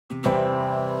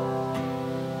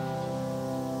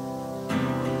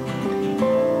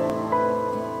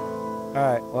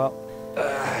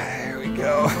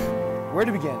Where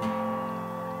to begin?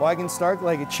 Well, I can start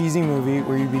like a cheesy movie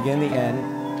where you begin the end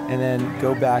and then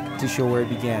go back to show where it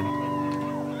began.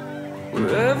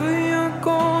 Wherever you're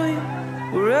going,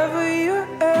 wherever you're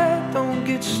at, don't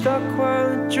get stuck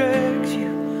while it drags you.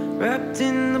 Wrapped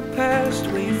in the past,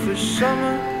 wait for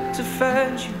summer to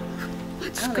fetch you. I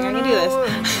don't think I can do this.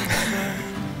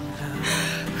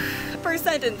 First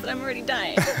sentence, and I'm already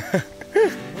dying.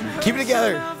 Keep it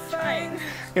together. I'm trying.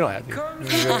 You don't have to. You can do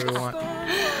whatever you want.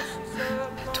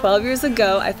 12 years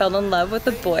ago, I fell in love with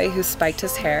a boy who spiked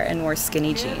his hair and wore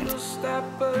skinny jeans.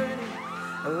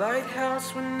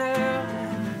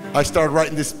 I started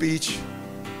writing this speech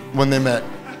when they met.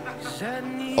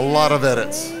 A lot of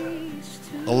edits,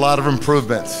 a lot of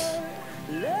improvements.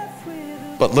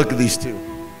 But look at these two.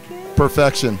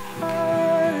 Perfection.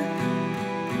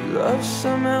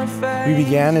 We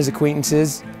began as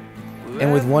acquaintances,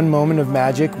 and with one moment of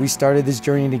magic, we started this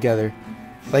journey together.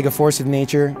 Like a force of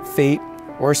nature, fate,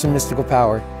 or some mystical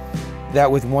power,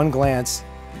 that with one glance,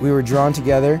 we were drawn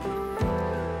together.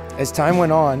 As time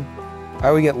went on, I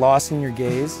would get lost in your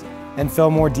gaze and fell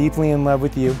more deeply in love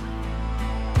with you.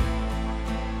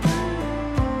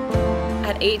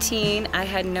 At 18, I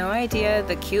had no idea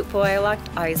the cute boy I locked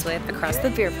eyes with across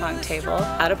the beer pong table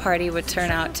at a party would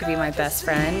turn out to be my best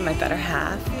friend, my better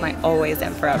half, my always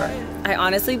and forever. I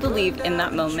honestly believed in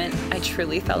that moment I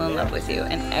truly fell in love with you,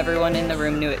 and everyone in the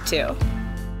room knew it too.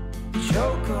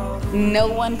 No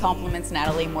one compliments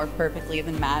Natalie more perfectly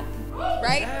than Matt.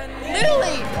 Right?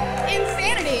 Literally,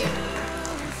 insanity.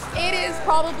 It is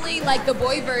probably like the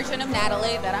boy version of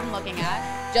Natalie that I'm looking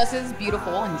at, just as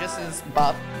beautiful and just as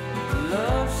buff.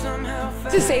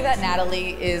 To say that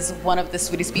Natalie is one of the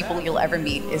sweetest people you'll ever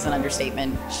meet is an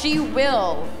understatement. She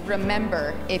will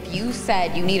remember if you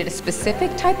said you needed a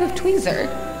specific type of tweezer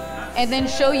and then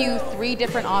show you 3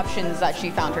 different options that she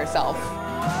found herself.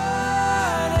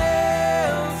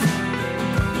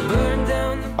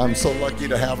 I'm so lucky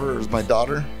to have her as my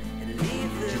daughter.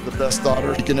 She's the best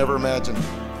daughter you can ever imagine,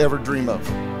 ever dream of.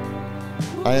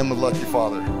 I am a lucky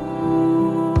father.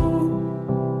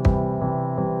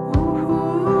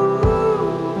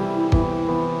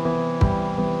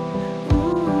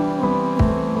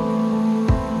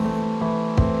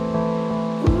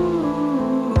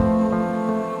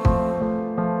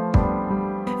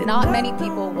 Not many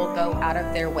people will go out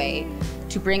of their way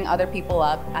to bring other people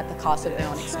up at the cost of their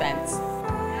own expense.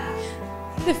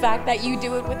 The fact that you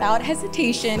do it without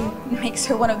hesitation makes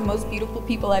her one of the most beautiful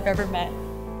people I've ever met.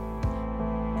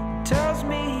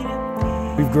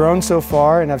 We've grown so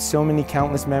far and have so many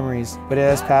countless memories, but it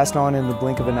has passed on in the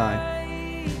blink of an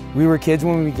eye. We were kids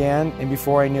when we began, and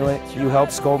before I knew it, you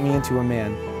helped sculpt me into a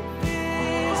man.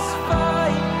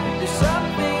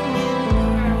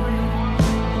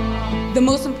 The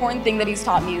most important thing that he's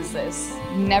taught me is this: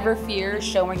 never fear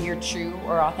showing your true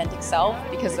or authentic self,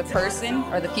 because the person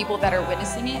or the people that are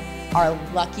witnessing it are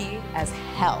lucky as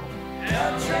hell.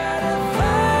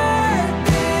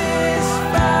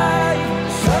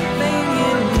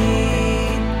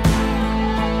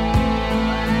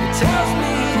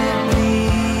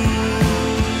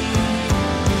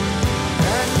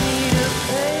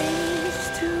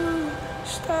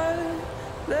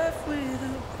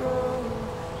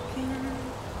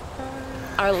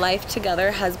 Our life together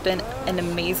has been an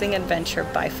amazing adventure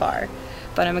by far,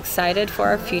 but I'm excited for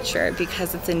our future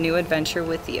because it's a new adventure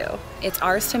with you. It's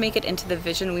ours to make it into the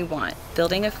vision we want.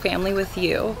 Building a family with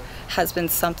you has been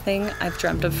something I've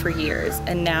dreamt of for years,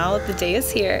 and now the day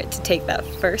is here to take that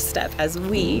first step as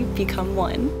we become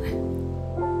one.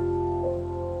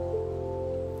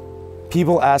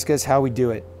 People ask us how we do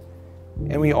it,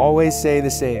 and we always say the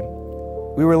same.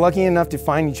 We were lucky enough to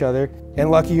find each other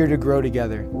and luckier to grow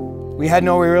together. We had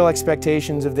no real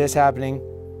expectations of this happening,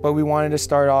 but we wanted to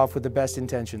start off with the best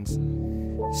intentions.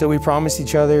 So we promised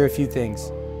each other a few things.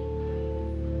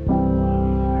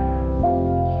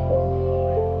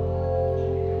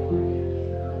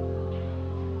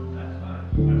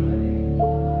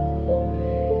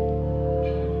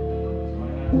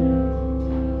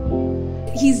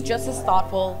 He's just as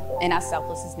thoughtful and as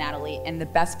selfless as Natalie, and the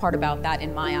best part about that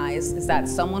in my eyes is that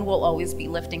someone will always be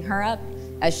lifting her up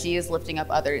as she is lifting up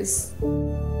others.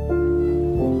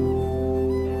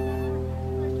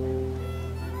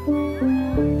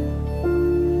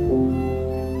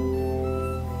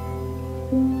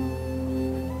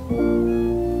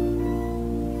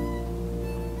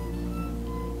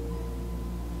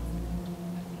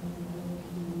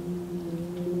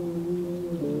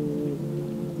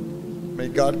 May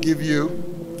God give you,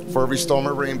 for every storm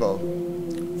or rainbow,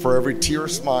 for every tear or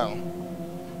smile,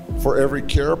 for every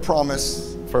care or promise,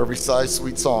 for every sigh,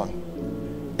 sweet song,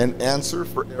 an answer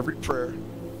for every prayer,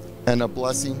 and a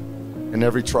blessing in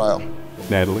every trial.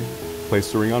 Natalie,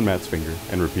 place the ring on Matt's finger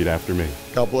and repeat after me.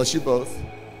 God bless you both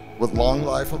with long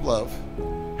life of love,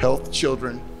 health,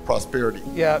 children, prosperity.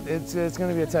 Yeah, it's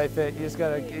gonna be a tight fit. You just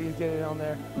gotta get it on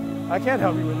there. I can't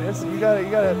help you with this. You gotta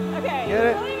Okay, get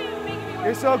it. really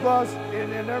You're so close. You're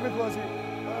never closer.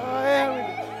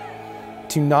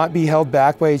 To not be held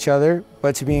back by each other,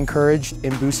 but to be encouraged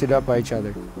and boosted up by each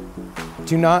other.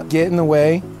 Do not get in the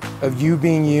way of you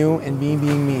being you and me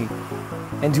being me.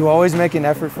 And to always make an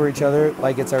effort for each other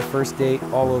like it's our first date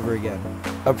all over again.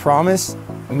 A promise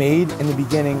made in the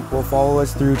beginning will follow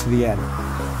us through to the end.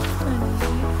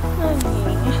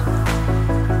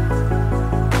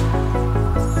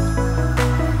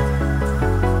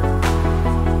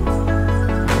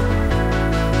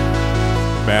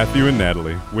 Matthew and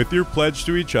Natalie, with your pledge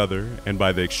to each other and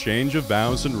by the exchange of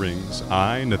vows and rings,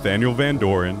 I, Nathaniel Van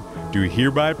Doren, do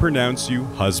hereby pronounce you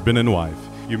husband and wife.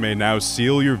 You may now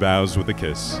seal your vows with a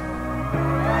kiss.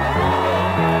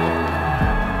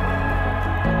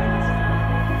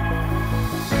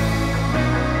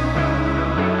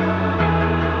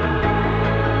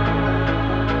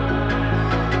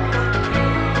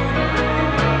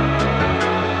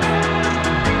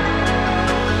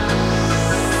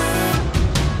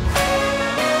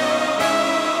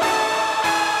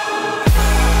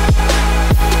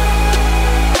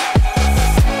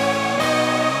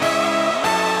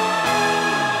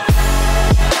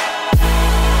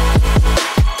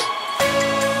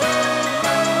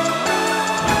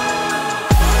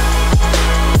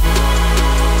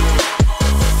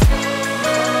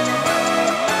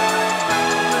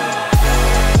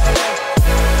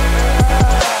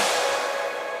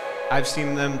 I've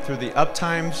seen them through the up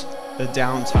times, the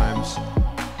down times,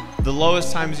 the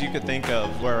lowest times you could think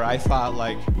of where I thought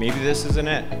like, maybe this isn't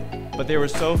it. But they were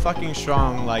so fucking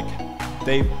strong, like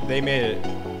they made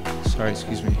it. Sorry,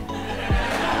 excuse me.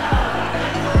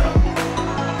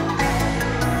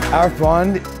 Our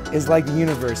bond is like the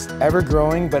universe, ever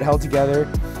growing but held together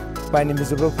by an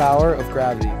invisible power of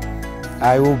gravity.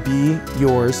 I will be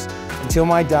yours until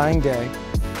my dying day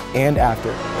and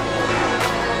after.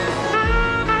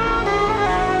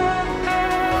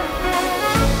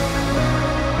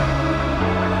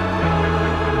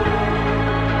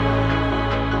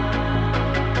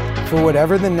 For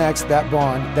whatever the next, that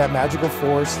bond, that magical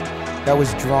force that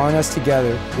was drawing us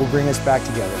together will bring us back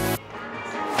together.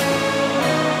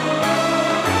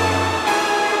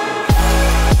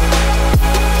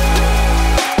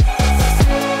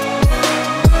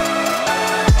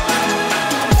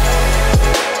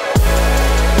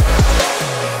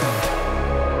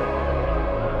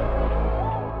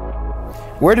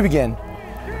 Where to begin?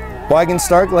 Well, I can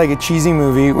start like a cheesy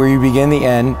movie where you begin the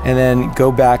end and then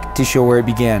go back to show where it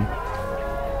began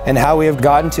and how we have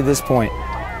gotten to this point.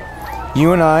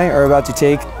 You and I are about to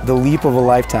take the leap of a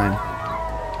lifetime.